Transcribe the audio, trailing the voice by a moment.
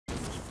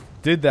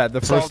did that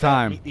the first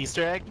time.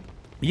 Easter egg?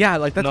 Yeah,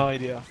 like that's no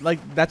idea. Like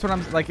that's what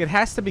I'm like. It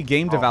has to be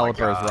game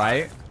developers,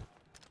 right?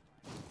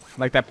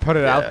 Like that put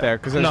it out there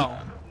because no,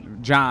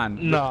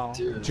 John. no,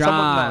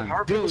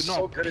 John. dude,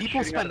 no.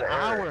 People spend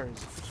hours.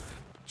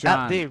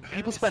 John. Dave,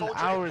 people spend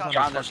hours on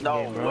John, this there's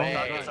fucking no game, bro.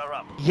 way.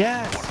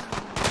 Yes.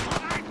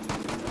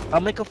 I'll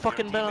make a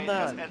fucking bet on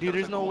that, dude.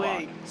 There's no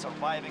way.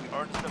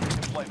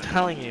 I'm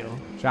telling you.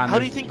 John, how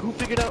do you think who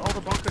figured out all the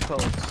bunker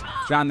codes?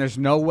 John, there's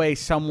no way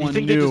someone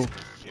knew.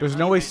 There's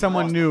no way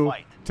someone knew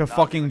to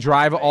fucking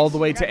drive all the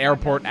way to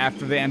airport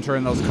after they enter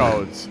in those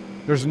codes.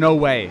 There's no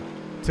way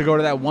to go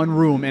to that one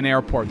room in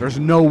airport. There's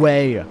no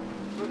way.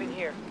 Moving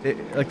here.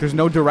 Like there's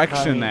no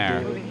direction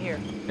there. Moving here.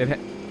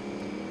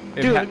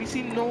 Dude, have you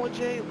seen Noah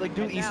J? Like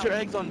do Easter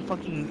eggs on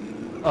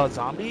fucking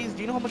zombies?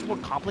 Do you know how much more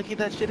complicated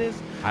that shit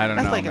is? I don't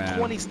know, That's like man.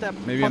 a 20-step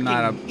Maybe fucking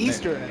I'm not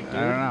Easter egg, dude.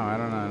 I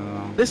don't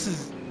know.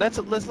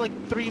 That's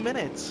like 3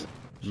 minutes.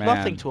 Man,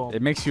 Nothing to them.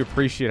 it makes you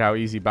appreciate how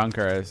easy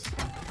bunker is.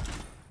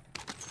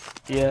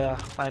 Yeah,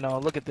 I know.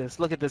 Look at this.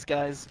 Look at this,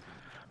 guys.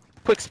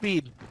 Quick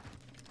speed.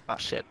 Oh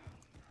shit.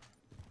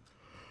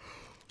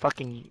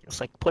 Fucking, it's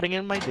like putting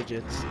in my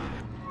digits.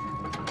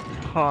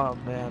 Oh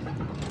man.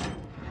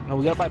 No,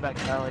 we gotta buy back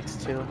Alex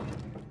too.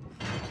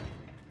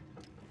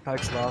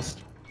 Alex lost.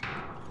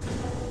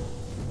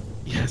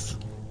 Yes.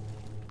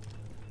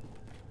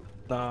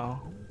 No.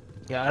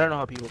 Yeah, I don't know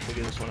how people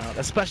figure this one out.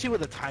 Especially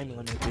with a time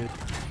limit, dude.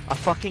 A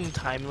fucking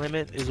time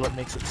limit is what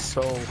makes it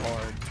so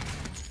hard.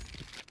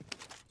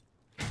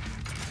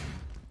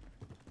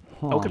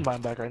 I can buy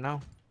him back right now.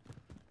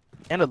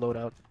 And a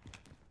loadout.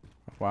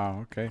 Wow,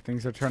 okay.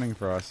 Things are turning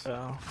for us.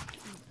 Yeah.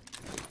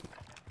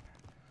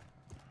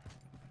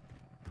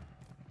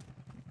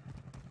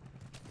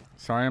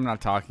 Sorry I'm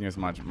not talking as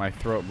much. My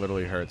throat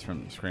literally hurts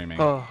from screaming.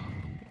 Oh.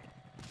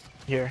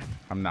 Here.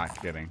 I'm not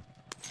kidding.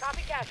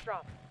 Copy cash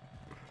drop.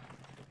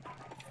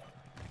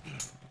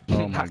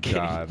 Oh my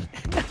god.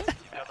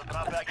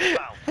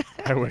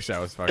 I wish I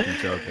was fucking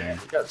joking. You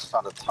guys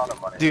found a ton of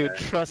money. Dude,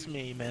 trust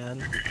me,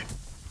 man.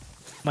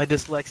 My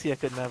dyslexia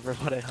could never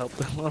would have helped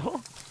a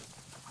little.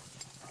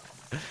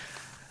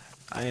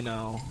 I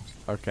know.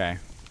 Okay.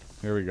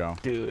 Here we go.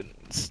 Dude,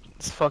 it's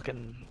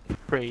fucking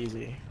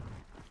crazy.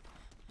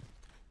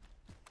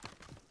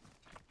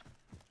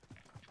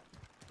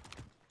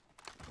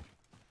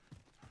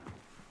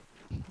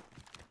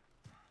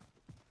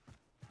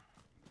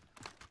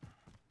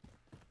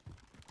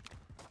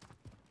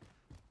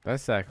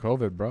 That's that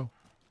COVID, bro.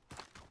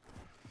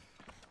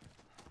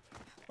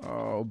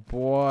 Oh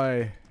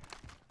boy.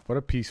 What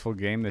a peaceful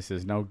game this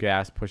is. No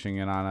gas pushing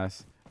in on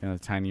us in a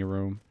tiny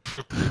room.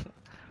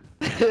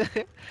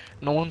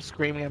 No one's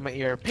screaming at my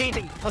ear.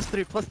 Painting,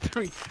 +3,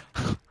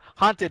 +3.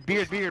 Haunted,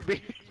 beard.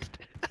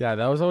 Yeah,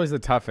 that was always the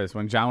toughest.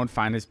 When John would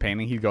find his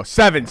painting, he'd go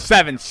 7,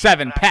 7,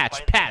 7,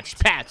 patch,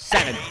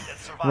 7.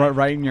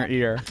 Right in your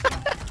ear.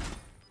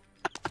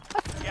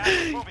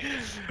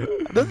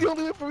 That's the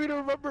only way for me to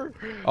remember.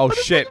 Oh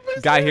shit.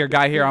 Guy here,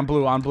 on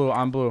blue.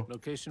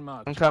 Location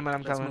marked. I'm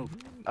coming.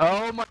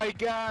 Oh my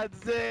god,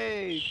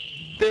 Zay!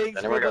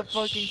 Thanks for the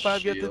fucking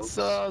 5 gifted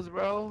subs,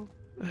 bro.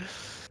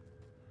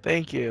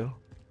 Thank you.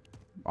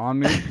 On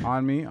me.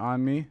 Grenade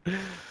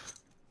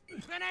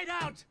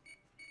out!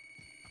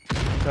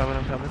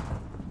 I'm coming.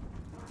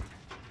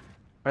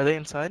 Are they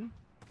inside?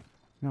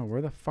 No,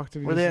 where the fuck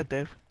did he? Where they at,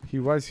 Dave? He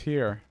was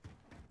here.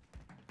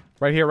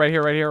 Right here. I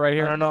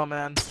don't know,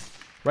 man.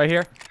 Right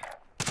here.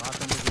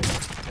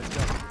 Let's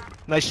go.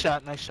 Nice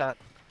shot.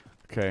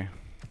 Okay.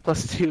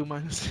 +2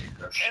 minus.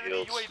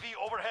 Enemy UAV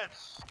overhead.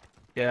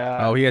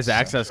 Yeah. Oh, he has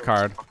access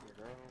card.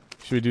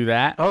 Should we do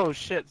that? Oh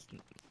shit.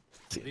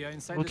 We are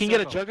inside We the can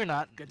get a circle.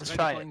 juggernaut. Get Let's ready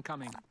try for it.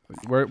 incoming.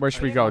 Where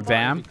should we go?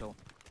 Dam?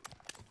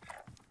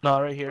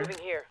 No, right here. Moving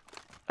here.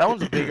 That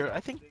one's bigger. I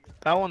think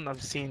that one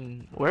I've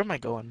seen. Where am I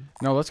going?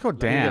 No, let's go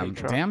dam.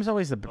 try. Dam's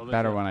always the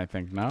better one, I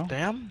think. No.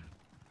 Damn.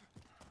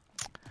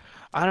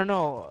 I don't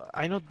know.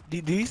 I know.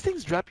 Do these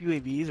things drop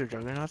UAVs or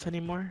juggernauts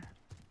anymore?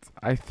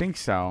 I think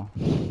so.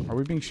 Are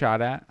we being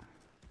shot at?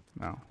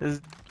 No.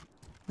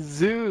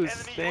 Zeus,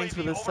 Enemy thanks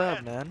for UAV the sub,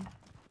 overhead. man.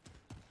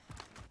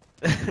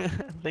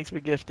 Thanks for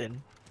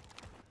gifting.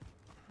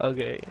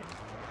 Okay.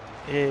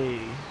 Hey,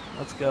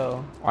 let's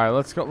go. All right,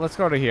 let's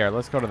go to here.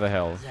 Let's go to the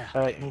hills.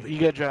 All right, you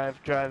gotta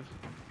drive.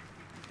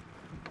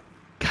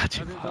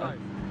 Gotcha.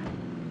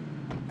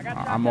 I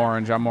got I'm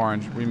orange.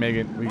 We make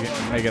it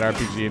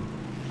RPG.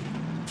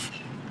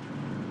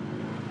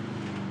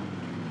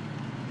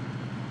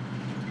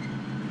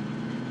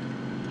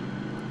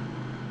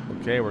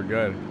 Okay, we're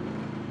good.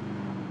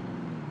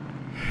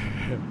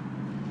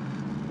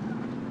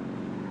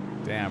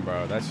 Damn,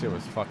 bro, that shit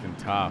was fucking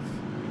tough.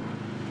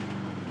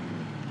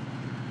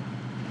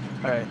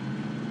 All right.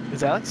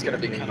 Is Alex It's gonna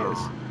be here? close.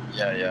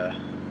 Yeah.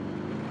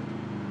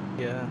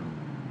 Yeah.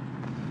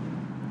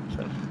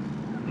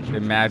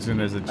 Imagine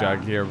there's a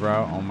jug here,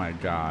 bro. Oh my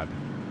god.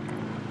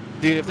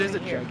 Dude, if there's a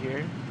jug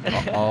here.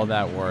 All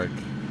that work.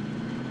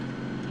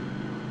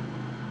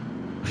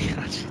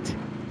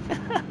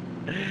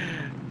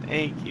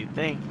 Thank you.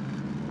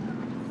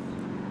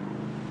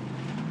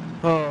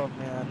 Oh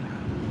man.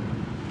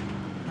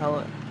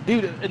 Hella.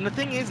 Dude, and the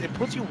thing is, it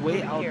puts you way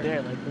Moving out here.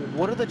 there. Like,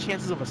 what are the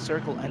chances of a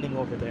circle ending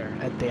over there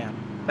at Dam?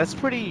 That's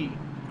pretty.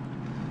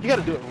 You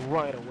gotta do it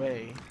right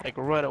away. Like,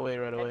 right away,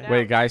 right away.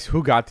 Wait, guys,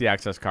 who got the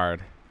access card?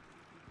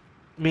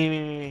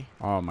 Me.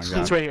 Oh my god.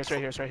 It's right here, it's right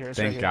here, it's right here. It's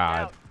right Thank here.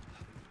 God.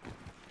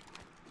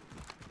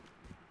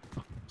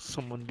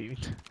 Someone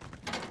beat.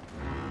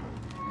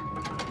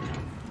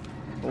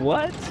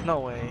 What? No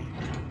way.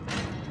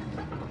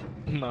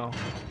 No.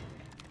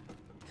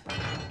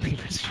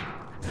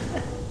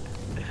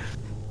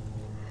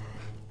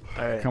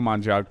 Alright. Come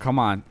on, Jug. Come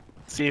on.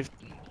 See if.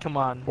 Come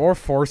on. Or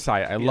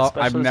foresight. Be a I've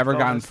specialist never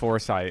gotten bonus.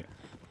 foresight.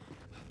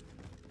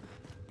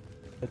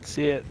 Let's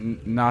see it.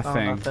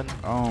 Nothing. nothing.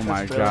 Oh That's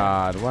my brilliant.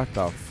 god. What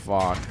the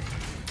fuck?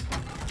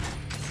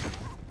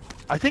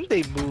 I think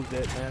they moved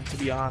it, man, to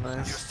be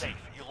honest.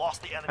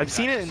 I've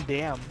seen it in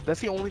Dam. That's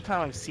the only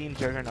time I've seen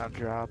Juggernaut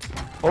drop.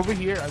 Over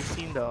here, I've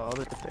seen the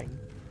other thing.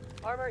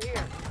 Armor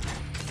here.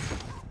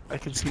 I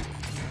can see.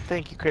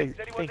 Thank you, crazy.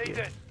 Thank you.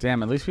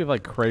 Damn, at least we have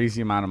like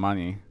crazy amount of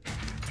money.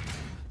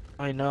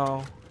 I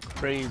know.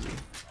 Crazy.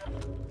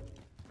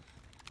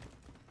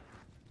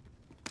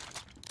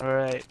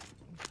 Alright.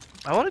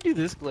 I want to do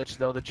this glitch,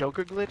 though. The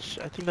Joker glitch.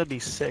 I think that'd be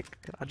sick.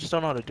 I just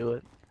don't know how to do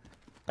it.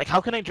 Like,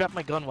 how can I drop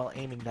my gun while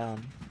aiming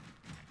down?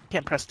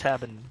 Can't press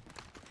tab and...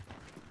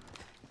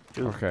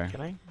 Ooh, Okay.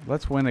 Can I?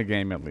 Let's win a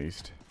game at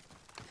least.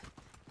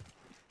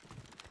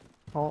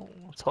 Oh,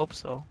 let's hope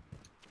so.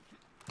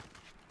 Do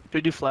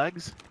we do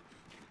flags?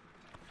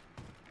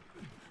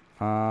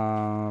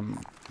 Recon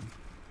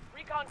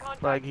contract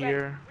Flag ready.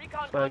 here.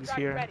 Recon Flags contract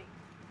here. ready.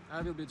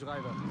 I will be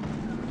driver.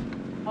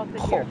 I'll sit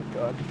Oh here. my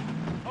god.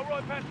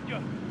 Alright,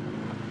 passenger.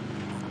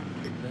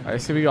 I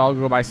say we all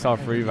go by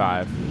self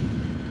revive.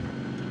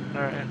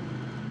 Alright.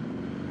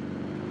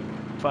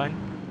 Fine.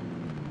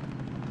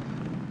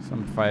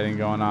 Some fighting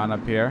going on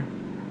up here.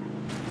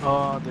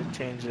 Oh, they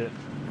changed it.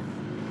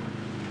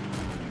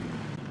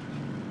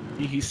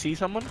 You see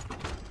someone?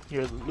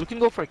 Here, we can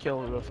go for a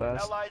kill real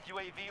fast. Allied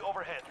UAV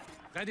overhead.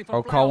 Ready for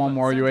Oh, call one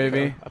more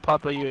UAV. I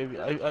popped a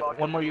UAV.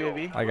 One more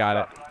UAV. I got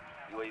it.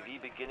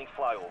 UAV beginning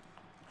flyover.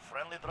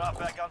 Friendly drop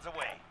back on the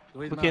way.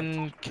 We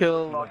can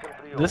kill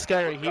this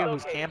guy right here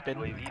who's camping.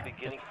 UAV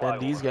beginning And flyover.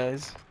 these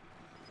guys.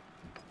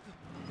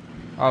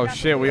 Oh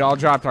shit, we all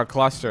dropped our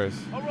clusters.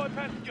 Alright,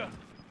 passenger.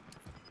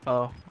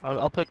 Oh,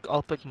 I'll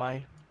pick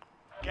my.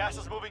 Gas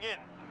is moving in.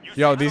 You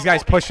Yo, see these the guys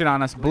loading. pushing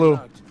on us. Blue.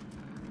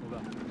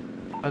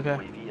 Okay.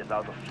 UAV is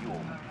out of fuel.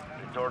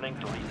 Returning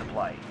to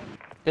resupply.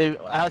 Hey,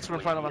 Alex, we're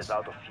in front of UAV us. is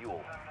out of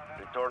fuel.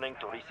 Returning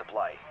to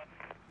resupply.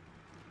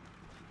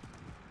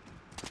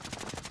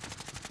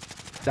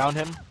 Down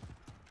him.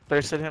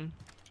 Thirsted him.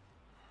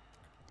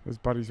 His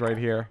buddy's right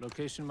here.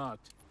 Location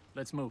marked.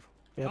 Let's move.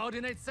 Yep.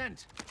 Coordinates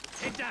sent.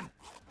 Hit them.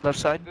 Left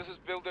side. This is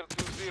Builder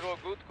 2-0,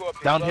 good copy.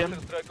 Down him.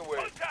 Strike away.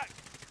 Contact.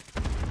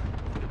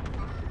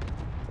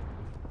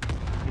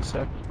 You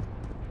sec.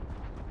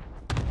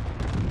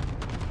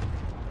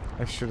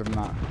 I should have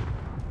not.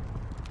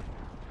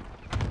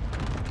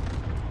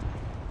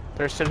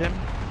 Thirsted him.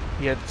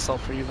 He had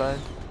self-revive.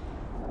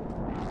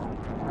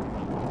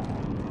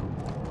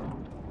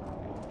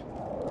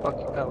 Fuck,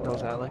 oh, that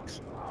was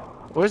Alex.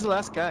 Where's the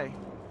last guy?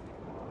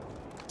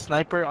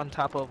 Sniper on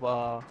top of,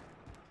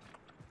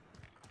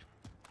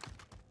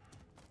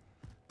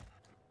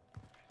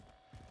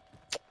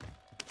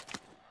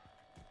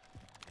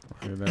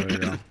 Okay, there we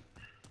go.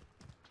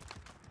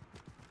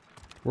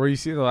 Where you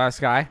see the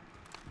last guy?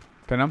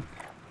 Pin him?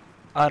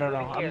 I don't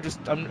know. Moving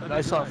here.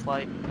 I saw a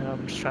flight and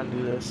I'm just trying to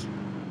do this.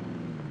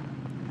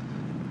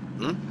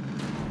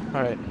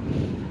 Alright.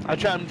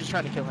 I'm just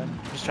trying to kill him.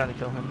 Just trying to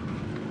kill him.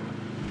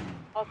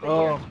 I'll sit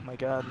Oh here. my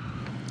god.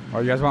 Oh,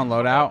 you guys want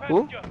loadout?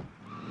 Who?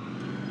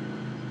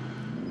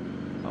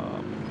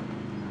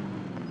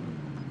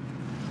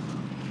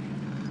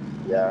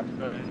 Yeah.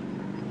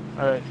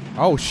 Alright.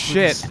 Oh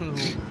shit!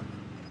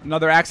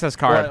 Another access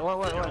card. What?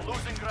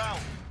 Losing ground.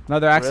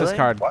 Another access Really?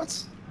 card.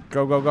 What?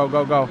 Go, go, go,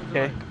 go, go.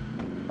 Okay.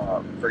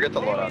 Forget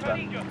the loadout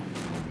then.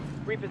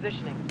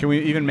 Repositioning. Can we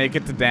even make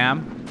it to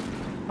Dam?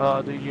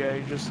 Dude, yeah,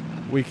 you just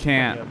We me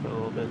can't. up a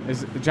little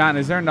bit. John,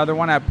 is there another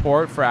one at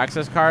port for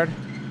access card?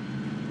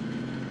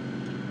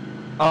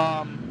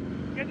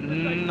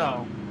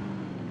 No.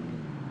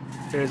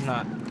 There's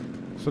not.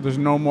 So there's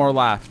no more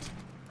left.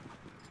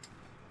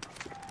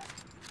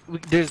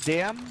 There's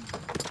Dam.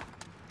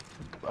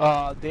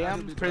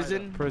 Dam,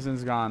 prison,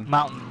 Prison's gone.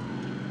 mountain.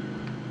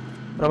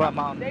 What about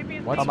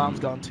mountain? What? Oh, mountain's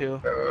gone too.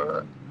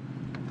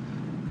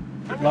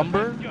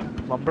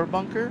 Lumber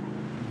bunker.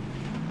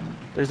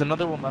 There's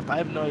another one left. I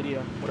have no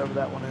idea. Whatever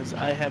that one is,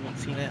 I haven't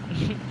seen it.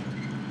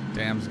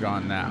 Dam's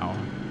gone now.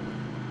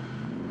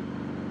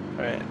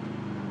 All right.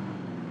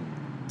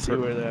 See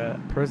where they're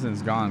at.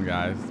 Prison's gone,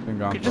 guys. It's been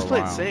gone You for just a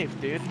play while. it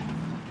safe, dude.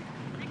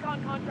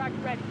 Recon contract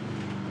ready.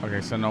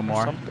 Okay, so no Or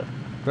more. something.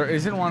 There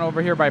isn't one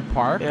over here by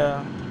park?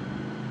 Yeah.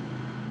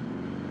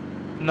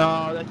 No,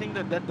 I think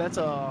that's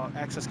a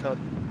access code.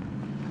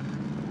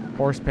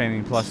 Horse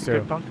painting plus Secret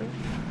 2. bunker.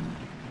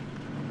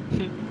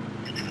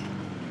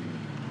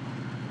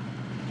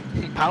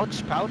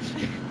 pouch.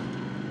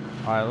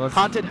 All right, let's.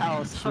 Haunted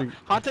house. Should we-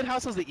 Haunted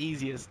house was the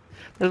easiest.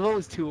 There's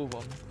always 2 of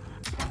them.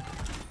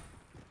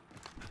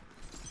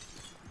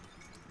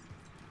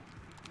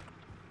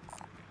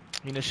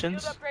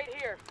 Munitions. Shield upgrade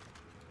here.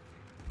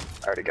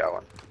 I already got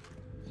one.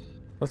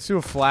 Let's do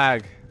a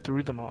flag.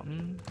 Through the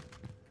mountain.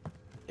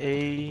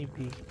 A,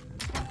 B.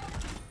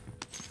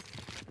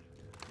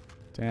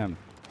 Damn.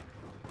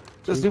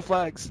 Let's do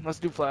flags. Let's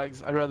do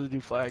flags. I'd rather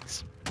do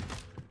flags.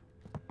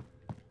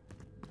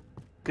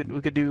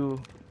 We could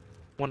do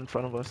one in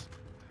front of us.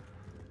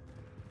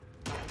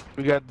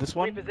 We got this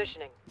one.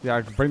 Repositioning.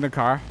 Yeah, bring the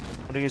car.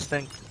 What do you guys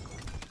think?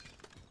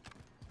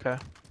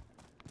 Okay.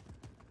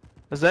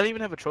 Does that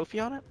even have a trophy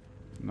on it?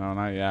 No,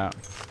 not yet.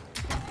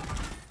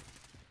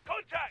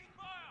 Contact!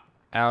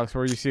 Alex,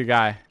 where you see a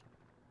guy?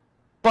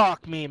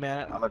 Fuck me,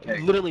 man. I'm okay.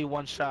 Literally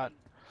 1 shot.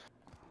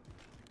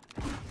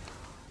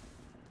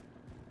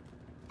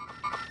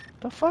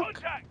 The fuck?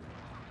 Contact!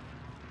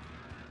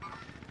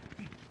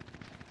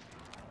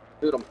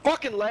 Dude, I'm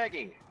fucking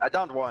lagging. I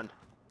downed one.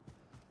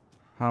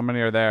 How many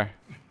are there?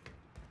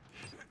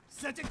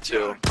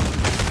 2.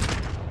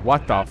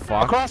 What the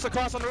fuck? Across,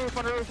 on the roof,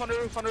 on the roof, on the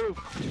roof, on the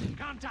roof.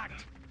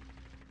 Contact.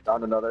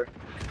 Downed another.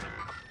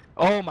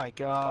 Oh my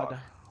god.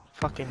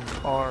 Fucking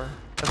car.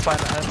 Let's find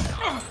the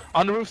S.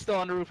 On the roof still,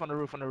 on the roof, on the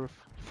roof, on the roof.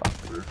 Fuck.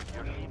 Your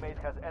teammate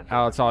has entered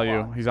Alex, the all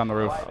you. squad. He's on the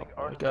roof. Surviving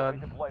Oh my earns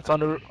god. redeployment. It's on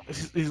the roof.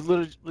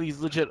 He's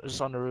legit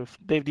just on the roof.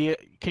 Dave,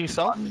 can you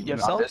self? On- You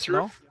have on self? this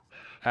No? roof?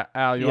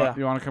 Al, you Yeah.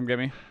 want to come get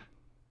me?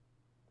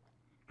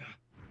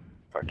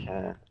 If I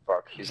can.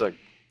 Fuck, he's like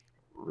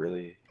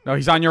really. No,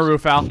 he's on your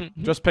roof, Al.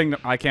 Just ping him.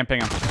 I can't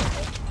ping him.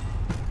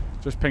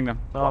 Just ping them.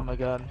 Oh my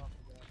god.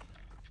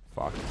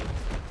 Fuck.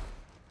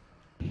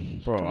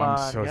 Bro, Come I'm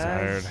on, so guys.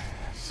 tired.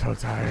 So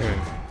tired.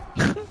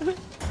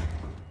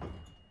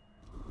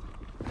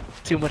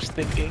 Too much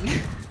thinking.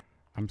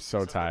 I'm so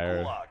This is the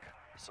tired. Gulag.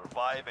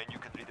 Survive and you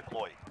can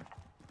redeploy.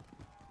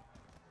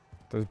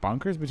 There's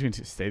bunkers between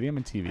stadium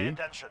and Pay TV?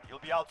 attention, you'll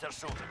be out there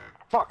soon.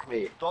 Fuck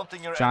me.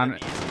 Taunting your John-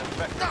 enemy is an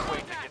effective way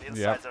to get inside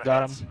Yep. their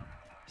Got heads. him.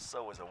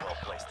 So is a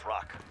well-placed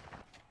rock.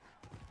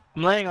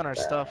 I'm laying on our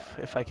stuff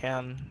if I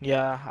can.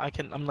 Yeah, I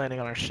can. I'm landing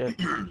on our shit.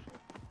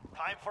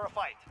 Time for a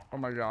fight. Oh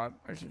my god.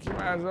 I should keep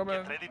my eyes open.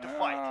 Get ready to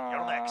fight.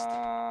 You're next.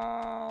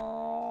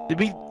 Did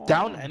we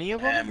down any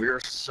of them? Man, we were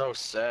so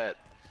set.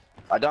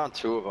 I downed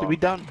 2 of them. Did we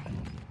down?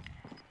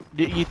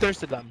 You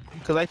thirsted them?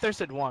 Because I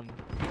thirsted 1.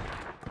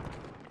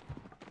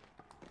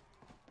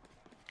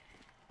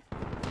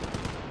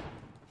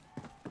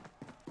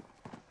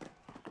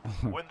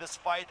 Win this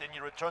fight and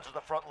you return to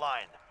the front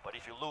line. But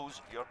if you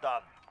lose, you're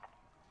done.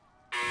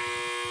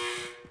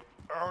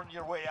 Earn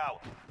your way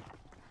out.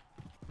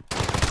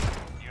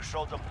 You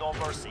showed them no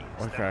mercy.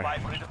 Okay. Stand by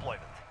for redeployment.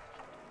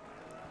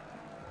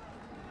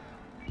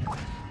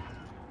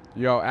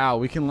 Yo,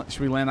 Al,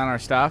 should we land on our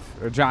stuff?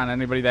 Or John,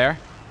 anybody there?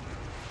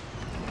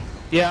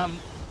 Yeah,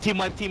 team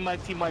wipe, team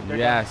wipe, team wipe. They're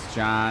Yes,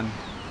 John.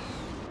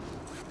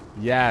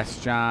 Yes,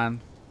 John.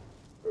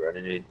 We're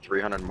gonna need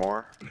 300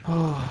 more.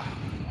 done.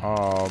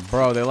 Oh,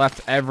 bro, they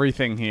left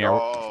everything here.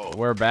 Oh.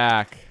 We're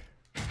back.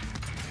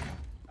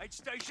 Aid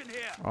station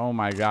here. Oh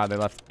my god, they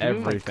left Give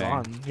me my everything.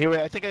 gun. Here,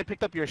 wait, I think I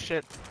picked up your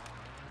shit.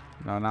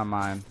 No, not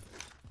mine.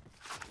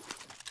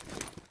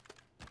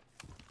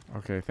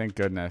 Okay, thank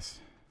goodness.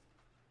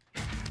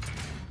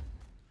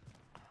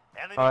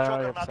 Enemy Oh, yeah,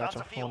 juggernaut yeah, on that's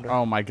the a field. wonder.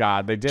 Oh my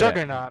god, they did it.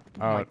 Juggernaut.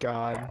 Oh, Oh. my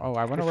god. Oh,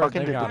 I wonder They where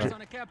fucking they did got the it. Eyes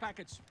on a care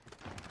package.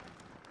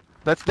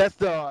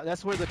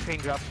 That's where the train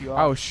drops you off.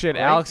 Oh shit,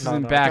 right? Alex No,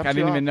 isn't no, it back. I drops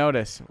didn't you even off.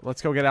 notice.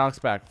 Let's go get Alex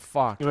back.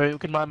 Fuck. You ready? We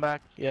can buy him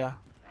back. Yeah.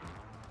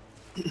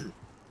 You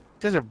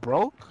guys are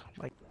broke.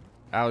 Like,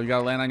 Al, you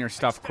gotta land on your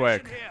stuff Station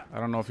quick. here. I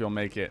don't know if you'll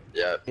make it.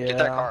 Yeah, Yeah. get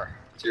that car.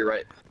 To your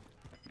right.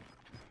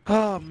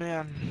 oh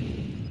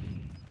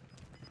man.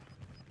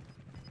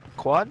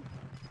 Quad?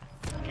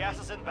 Gas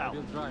is inbound.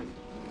 We'll drive.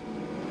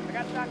 I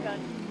got shotgun.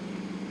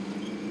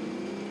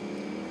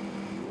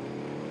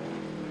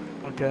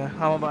 Okay, I'm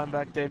gonna buy him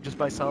back, Dave, just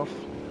by self.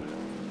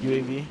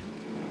 UAV.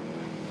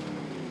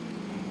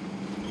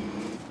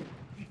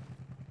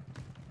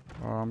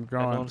 Oh, I'm Yeah,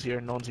 no going. one's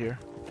here. No one's here.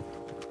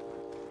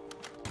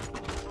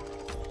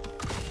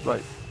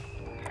 But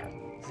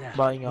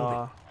buying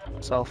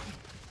self.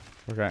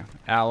 Okay.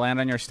 Al, land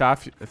on your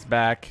stuff. It's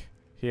back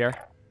here.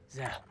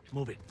 There,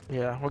 move it.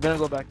 Yeah, we're gonna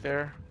go back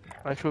there.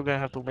 Actually, we're gonna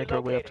have to make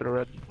our way up to the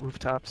red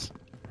rooftops.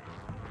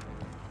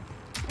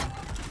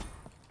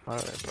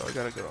 Alright, bro, I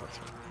gotta go.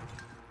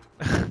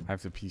 I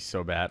have to pee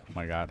so bad. Oh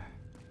my god.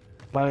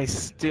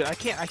 Dude, I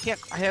can't.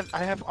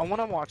 I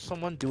want to watch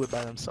someone do it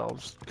by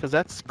themselves, because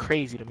that's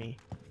crazy to me.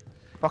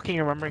 Fucking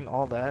remembering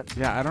all that.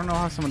 Yeah, I don't know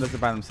how someone does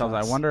it by themselves.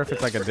 I wonder if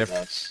it's like a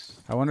different. Nuts.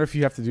 I wonder if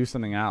you have to do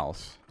something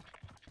else.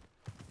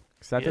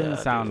 Cause that doesn't Yeah,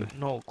 sound. dude,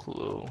 no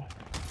clue.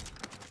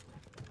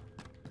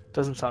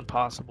 Doesn't sound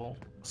possible,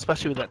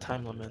 especially with that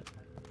time limit.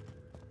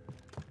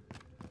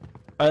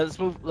 Alright, let's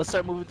move. Let's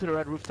start moving to the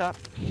red rooftop.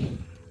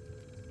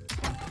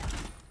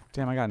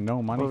 Damn, I got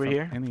no money Over from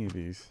here? any of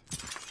these.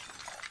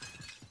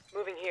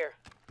 Moving here.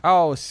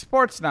 Oh,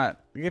 Sportsnut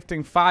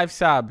gifting 5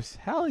 subs.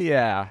 Hell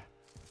yeah.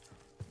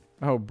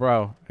 Oh,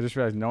 bro. I just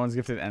realized no one's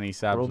gifted any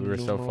subs. Roman We were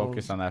so numerals.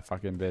 focused on that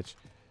fucking bitch.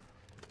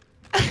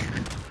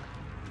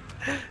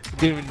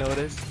 Didn't even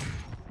notice.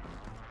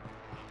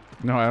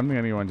 No, I don't think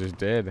anyone just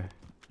did.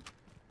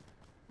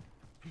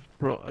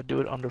 Bro, I do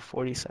it under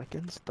 40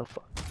 seconds? The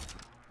fuck?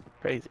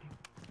 Crazy.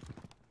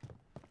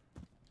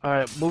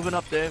 Alright, moving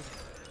up, Dave.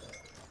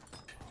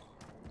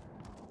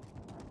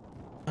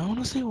 I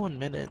wanna say 1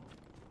 minute.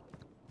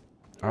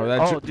 Oh,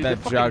 that, dude, that the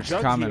fucking jug's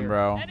jug's coming, here.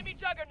 bro. Enemy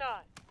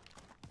juggernaut.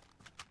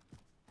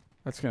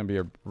 That's gonna be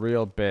a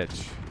real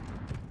bitch.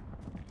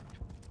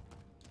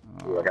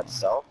 Ooh, I got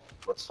self.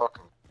 Let's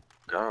fucking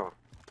go.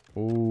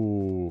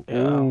 Ooh.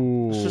 Yeah.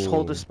 Ooh. Let's just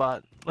hold this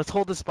spot. Let's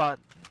hold this spot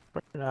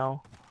right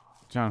now.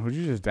 John, who'd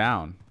you just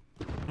down?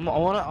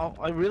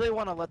 I really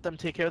wanna let them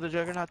take care of the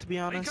juggernaut, to be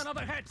honest. Beacon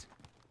overhead.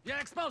 You're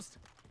exposed.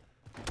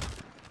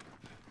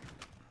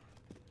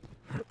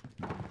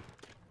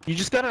 You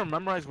just gotta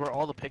memorize where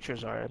all the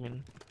pictures are. I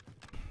mean,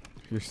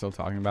 You're still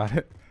talking about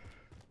it?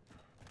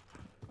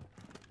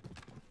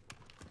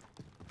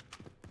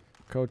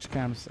 Coach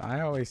Camps, I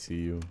always see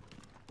you.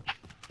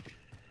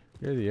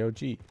 You're the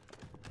OG.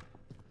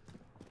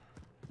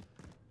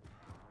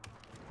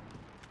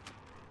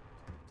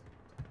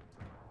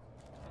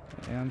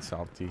 And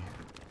salty.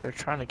 they're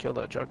trying to kill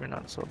that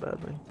juggernaut so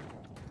badly.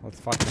 Let's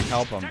fucking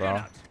help him, bro.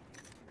 Juggernaut.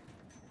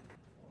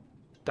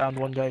 Downed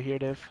one guy here,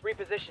 Dave.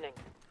 Repositioning.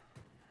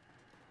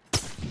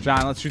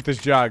 John, let's shoot this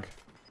jug.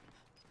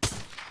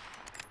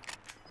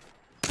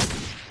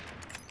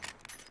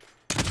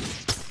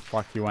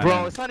 Fuck, you went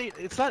Bro, in.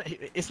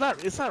 it's not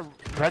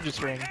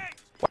registering.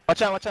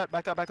 Watch out,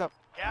 back up.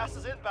 Gas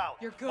is inbound.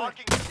 You're good.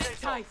 Marking the safe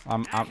zone.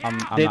 I'm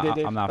Dave,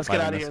 not let's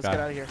get out fighting of this here, let's get guy.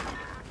 out of here.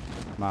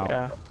 I'm out.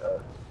 Yeah.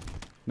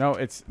 No,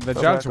 it's the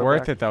Go jug's back, go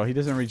worth back. it though. He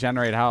doesn't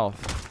regenerate health.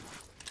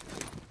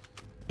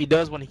 He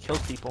does when he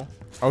kills people.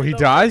 Oh, he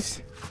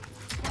does?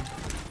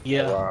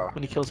 Yeah, Wow.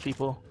 when he kills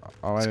people.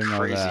 Oh, I didn't know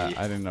crazy. that.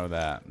 I didn't know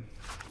that.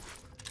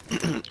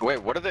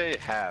 Wait, what do they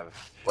have?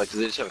 Like, do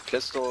they just have a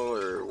pistol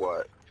or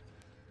what?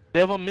 They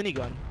have a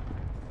minigun.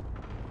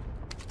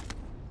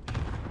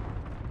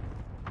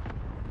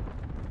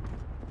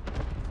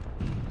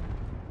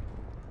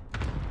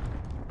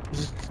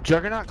 Is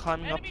Juggernaut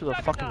climbing up to the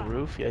fucking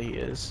roof? Yeah, he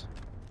is.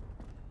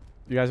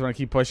 You guys want to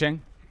keep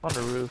pushing? On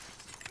the roof.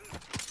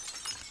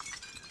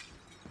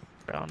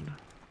 Round.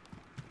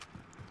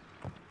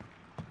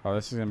 Oh,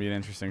 this is gonna be an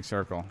interesting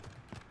circle.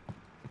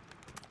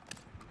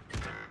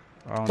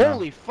 Oh no!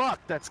 Holy fuck,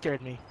 that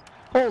scared me.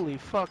 Holy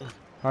fuck.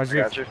 How'd I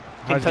you got you.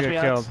 how'd you touch me,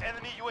 get Alex? killed?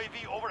 Enemy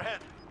UAV overhead.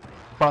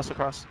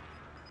 Across.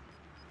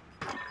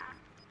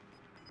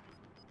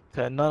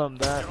 Okay, none of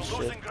that You're shit.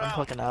 losing I'm ground.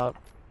 fucking out.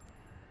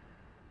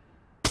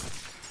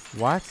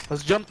 What?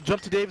 Let's jump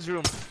to Dave's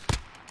room.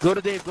 Go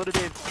to Dave.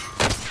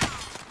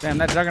 Damn,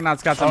 that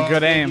juggernaut's got some Oh, good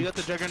Dave, aim. You got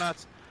the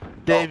Juggernauts.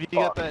 Dave, you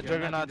got fuck. the Juggernaut's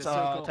You're not in the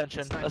circle. attention.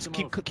 It's time Let's to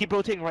keep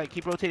rotating right.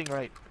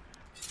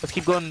 Let's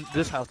keep going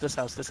this house. This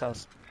one.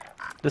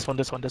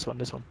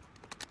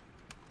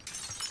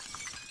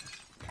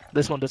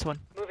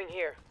 Moving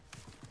here.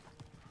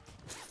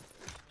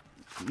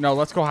 No,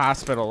 let's go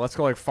hospital. Let's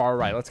go like far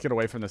right. Let's get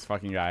away from this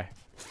fucking guy.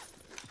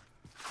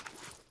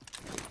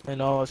 I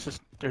know, it's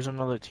just there's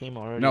another team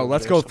already. No, over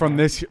let's there go from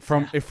somewhere. this.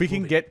 From if we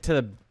can get to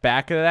the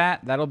back of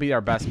that, that'll be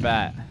our best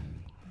bet.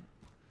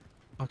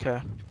 Okay.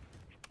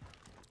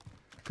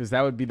 Because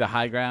that would be the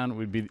high ground.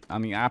 We'd be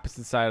on the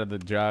opposite side of the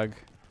jug.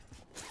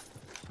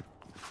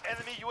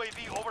 Enemy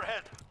UAV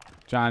overhead.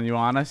 John, you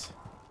on us?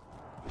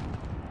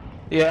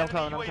 Yeah, I'm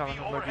Enemy coming. UAV I'm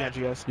right overhead. behind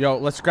you guys. Yo,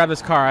 let's grab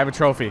this car. I have a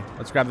trophy.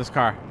 Let's grab this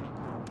car.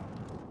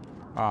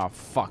 Oh,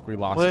 fuck. We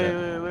lost Wait.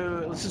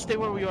 it. Let's just stay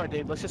where we are,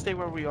 Dave. Let's just stay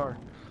where we are.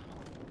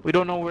 We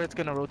don't know where it's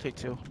gonna rotate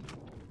to.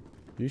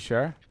 You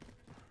sure?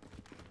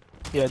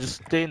 Yeah,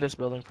 just stay in this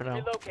building for now.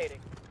 Relocating.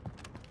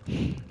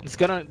 It's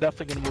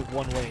definitely gonna move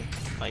one way.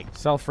 Like,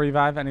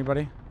 Self-revive,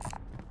 anybody?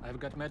 I've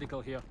got medical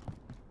here.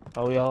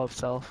 oh, we all have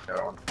self.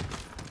 No.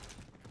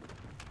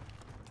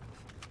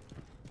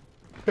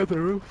 At the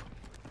roof.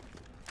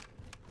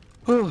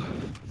 Whew.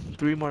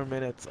 3 more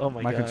minutes. Oh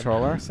my My god.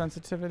 controller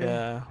sensitivity?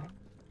 Yeah.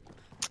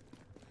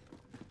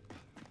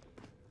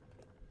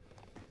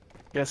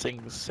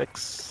 Guessing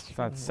 6. It's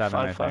not 7,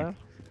 I 5, think. 5?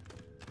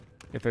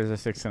 If there's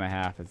a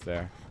 6.5, it's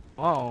there.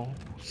 Oh,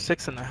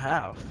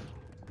 6.5.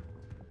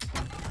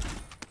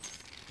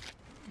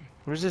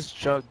 Where's this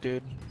jug,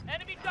 dude?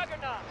 Enemy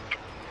juggernaut.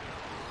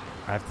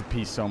 I have to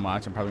pee so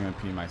much. I'm probably going to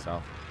pee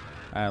myself.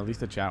 At least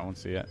the chat won't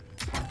see it.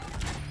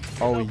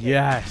 Oh,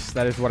 yes.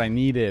 That is what I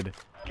needed.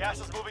 Gas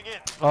is moving in.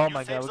 Oh New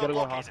my safe god, we zone gotta go to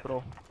located.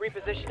 hospital.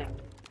 Repositioning.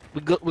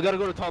 We gotta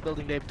go to tall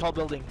building, Dave. Tall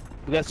building.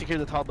 We gotta secure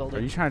the tall Are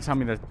building. you trying to tell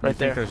me that you Right think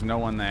there. there's no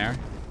one there?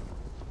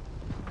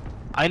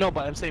 I know,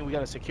 but I'm saying we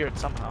gotta secure it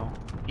somehow.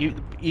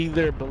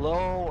 Either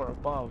below or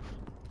above.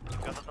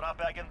 Got the drop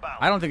bag inbound.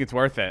 I don't think it's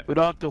worth it. We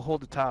don't have to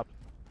hold the top.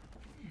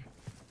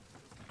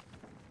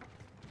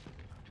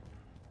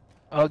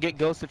 I'll get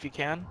Ghost if you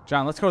can.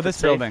 John, let's go this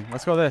Safe. building.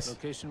 Let's go this.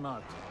 Location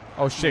marked.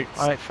 Oh, shit.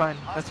 Alright, fine.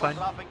 That's Hostile fine.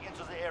 dropping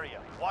into the area.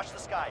 Watch the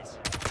skies.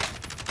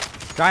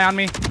 Guy on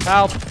me.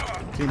 Help.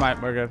 Team,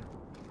 we're good.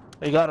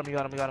 You got him. You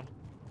got him. You got him.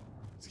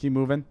 Let's keep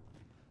moving.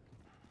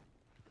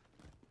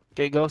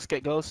 Get ghost.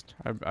 Get ghost.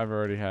 I've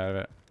already had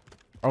it.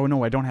 Oh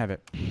no, I don't have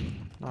it.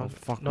 No, Oh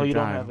fuck, no, we you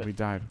died. don't have it. We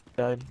died.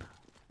 Died.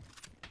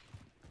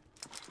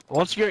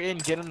 Once you're in,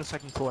 get in the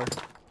second floor.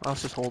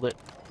 Let's just hold it.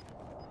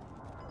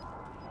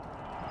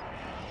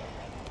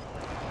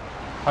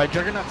 Alright,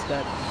 Juggernaut's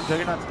dead.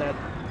 Juggernaut's dead.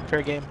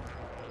 Fair game.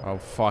 Oh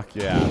fuck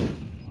yeah.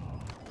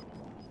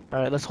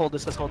 Alright, let's hold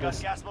this. Let's hold Got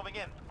this. gas moving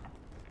in.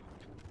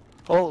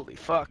 Holy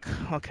fuck.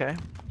 Okay.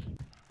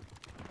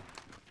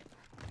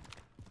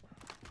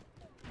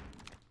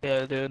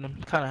 Yeah, dude,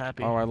 I'm kind of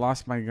happy. Oh, I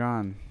lost my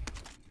gun.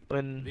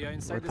 When We are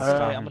inside the Alright,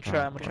 Alright, city.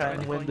 I'm gonna try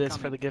and win this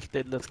for the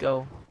gifted. Let's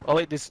go. Oh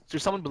wait, there's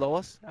someone below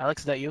us.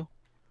 Alex, is that you?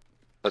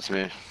 That's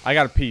me. I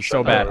gotta pee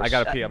so bad. I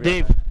gotta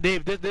pee.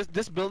 Dave,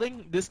 this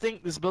building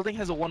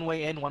has a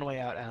one-way in, one-way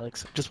out.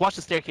 Alex, just watch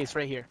the staircase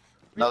right here.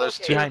 No, there's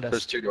two. Behind us.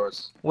 There's 2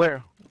 doors.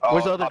 Where? Oh,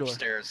 Where's the other door?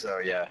 upstairs, though,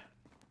 yeah.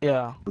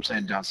 Yeah, I'm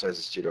saying downstairs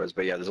is 2 doors,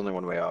 but yeah, there's only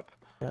one way up.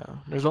 yeah.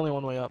 There's only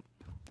one way up.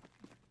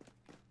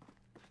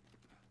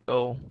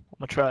 Oh,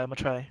 I'm gonna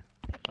try.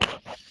 I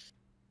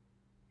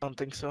don't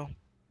think so.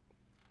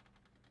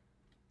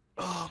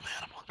 Oh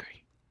man, I'm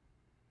hungry.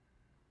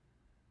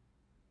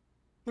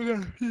 I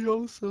gotta pee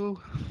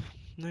also.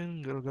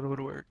 Then gotta go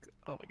to work.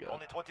 Oh my god.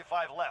 Only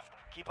 25 left.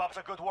 Keep up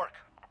the good work.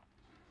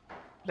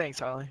 Thanks,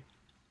 Holly.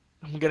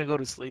 I'm gonna go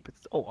to sleep.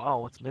 It's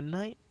wow, it's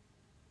midnight.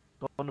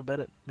 Going to bed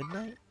at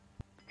midnight.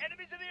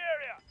 Enemies in the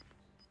area.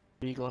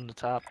 Beagle on the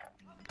top.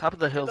 Top of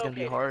the hill's gonna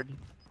be hard.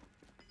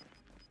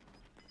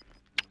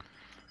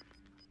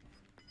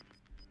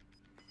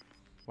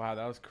 Wow,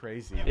 that was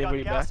crazy. You've Yeah, got were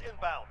you gas back?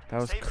 inbound.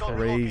 That was Safe zone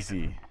relocated.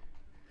 crazy.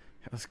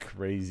 That was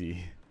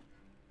crazy.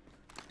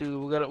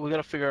 Dude, we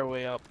gotta figure our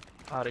way up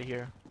out of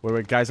here.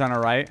 Wait, guys on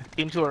our right.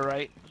 Team to our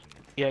right.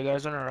 Yeah,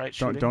 guys on our right.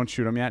 Shooting. Don't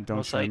shoot him yet. Don't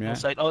No shoot sight, him no yet.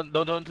 sight. Oh,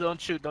 no, don't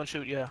shoot, don't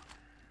shoot. Yeah.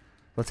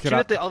 Let's get Shoot out.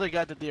 at the other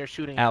guy that they are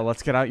shooting. Al,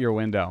 let's get out your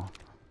window.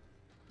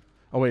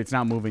 Oh wait, it's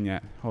not moving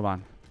yet. Hold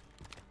on.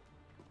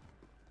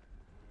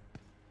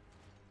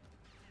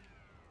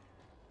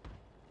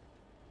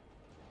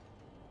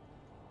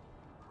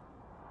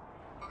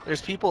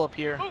 There's people up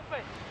here.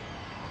 Movement.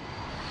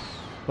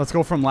 Let's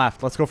go from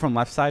left. Let's go from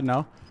left side.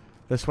 No,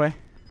 this way.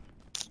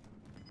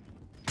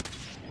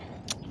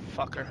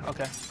 Fucker.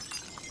 Okay.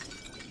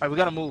 Alright, we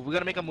gotta move. We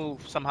gotta make a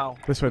move somehow.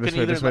 This way. We This can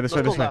way. either This way. This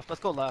way. Let's This go way. left.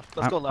 Let's go left.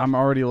 Let's go left. I'm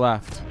already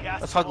left.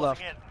 Gas Let's is hug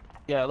closing left. in.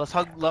 Yeah, let's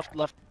hug left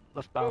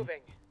bound. Moving.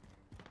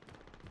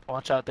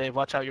 Watch out, Dave.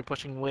 Watch out. You're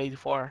pushing way too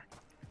far.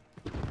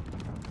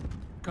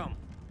 Come,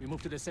 we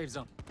move to the safe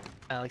zone.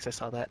 Alex, I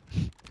saw that.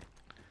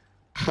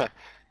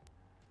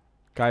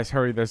 Guys,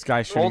 hurry! There's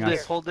guys shooting Hold us.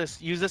 this. Hold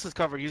this. Use this as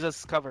cover. Use this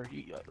as cover.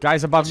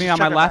 Guys above Let's me just on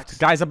my check our left. backs.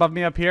 Guys above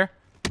me up here.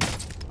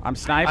 I'm I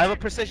sniped. have a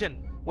precision.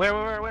 Where?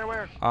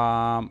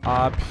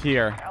 Up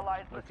here.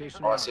 Allied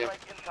Location Oh, I marked. see him.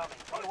 strike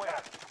incoming.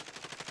 Beware.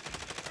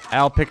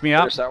 Al, pick me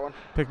up. There's that one.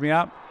 Pick me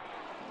up.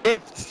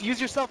 Dave, use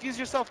yourself,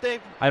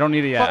 Dave. I don't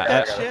need it Fuck yet.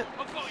 that got it. shit.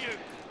 I've got you.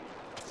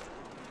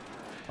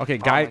 Okay, Oh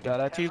my guy. god,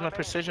 I have to use my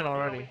precision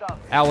already.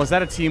 Al, was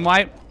that a team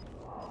wipe?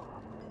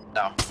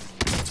 No.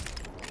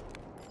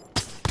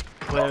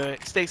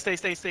 Wait. Stay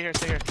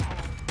here.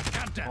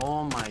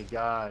 Oh my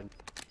god.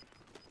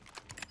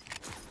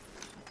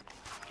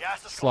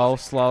 Gas is Slow,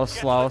 closing. slow, Get to the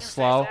slow, new safe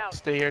slow. zone.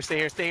 Stay here. Should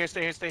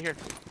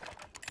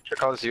I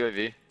call this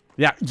UAV?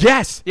 Yeah.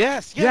 Yes.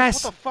 Yes.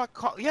 Yes. What the fuck?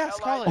 Call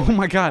Allied it. Oh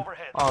my god.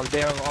 overhead. Oh,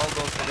 they're all good.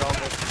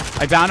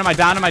 I downed him.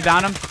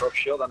 Rope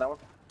shield on that one?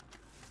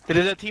 Did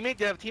it have a teammate?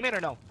 Did it have a teammate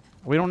or no?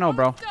 We don't know,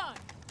 bro. Done.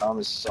 I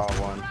only saw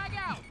one. Frag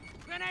out.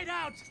 Grenade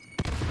out.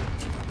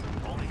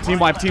 Team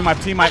wipe.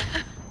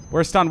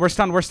 We're stunned. Where's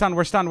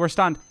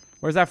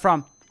that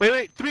from?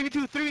 Wait.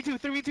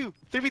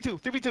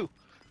 3v2.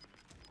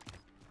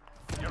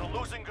 You're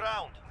losing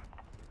ground.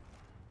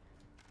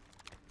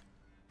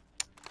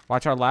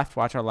 Watch our left.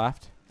 We're not all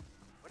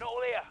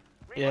here.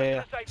 Reload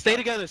Yeah. to the safe Stay zone.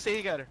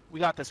 together. We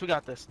got this.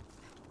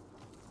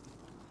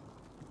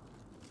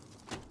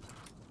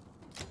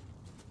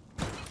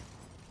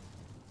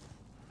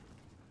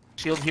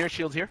 Shield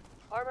here.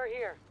 Armor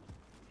here.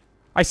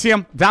 I see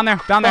him. Down there.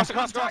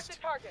 Cross. Mark the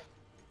target.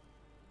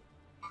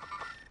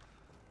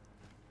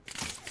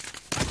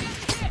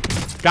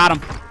 Got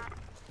him.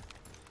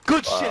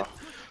 Good Wow. shit.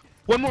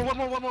 One more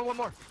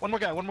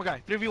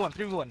guy.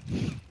 3v1.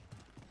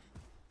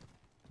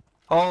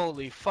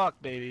 Holy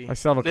fuck, baby. I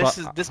still have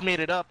a This made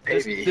it up.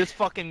 Baby. This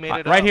fucking made it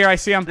up. Right here. I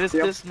see him.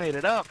 This made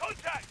it up.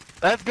 Contact.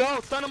 Let's go.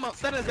 Stun him up.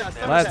 Stun his ass.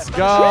 Let's Let's go.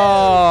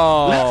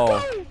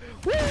 go.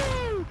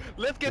 Woo!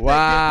 Let's get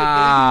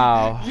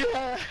Wow. that gifted,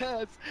 baby.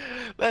 Yes.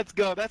 Let's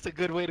go. That's a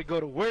good way to go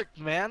to work,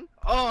 man.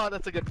 Oh,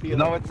 that's a good feeling.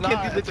 No, it's Can't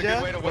not. do the It's a good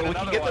gym, way to but win we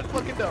can another get one. the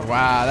fucking dough.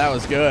 Wow, that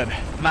was good.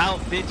 I'm out,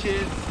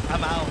 bitches.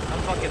 I'm out.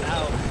 I'm fucking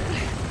out.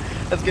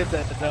 Let's get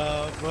that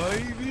dog,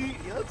 baby.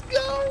 Let's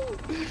go.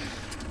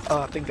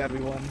 Oh, thank God we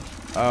won.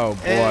 Oh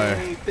boy.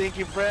 Hey, thank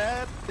you,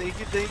 Brad. Thank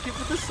you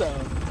for the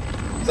sub.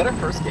 Is that our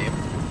first game?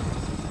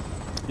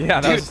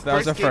 Yeah, that Dude,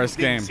 was the first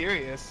being game.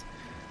 Serious.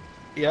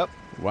 Yep.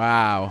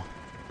 Wow.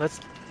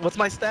 What's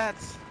my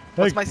stats?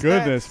 What's Thank my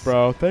goodness, stats?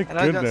 bro. Thank And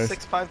I got goodness.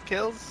 6-5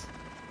 kills.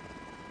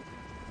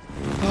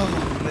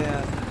 Oh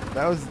man.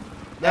 That was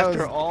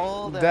After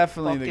all that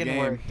definitely the fucking game.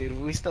 work, dude,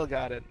 we still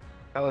got it.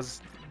 That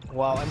was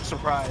wow. I'm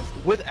surprised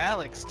with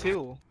Alex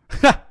too.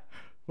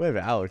 We have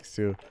Alex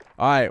too.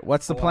 All right,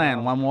 what's the plan?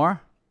 Wow. One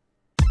more?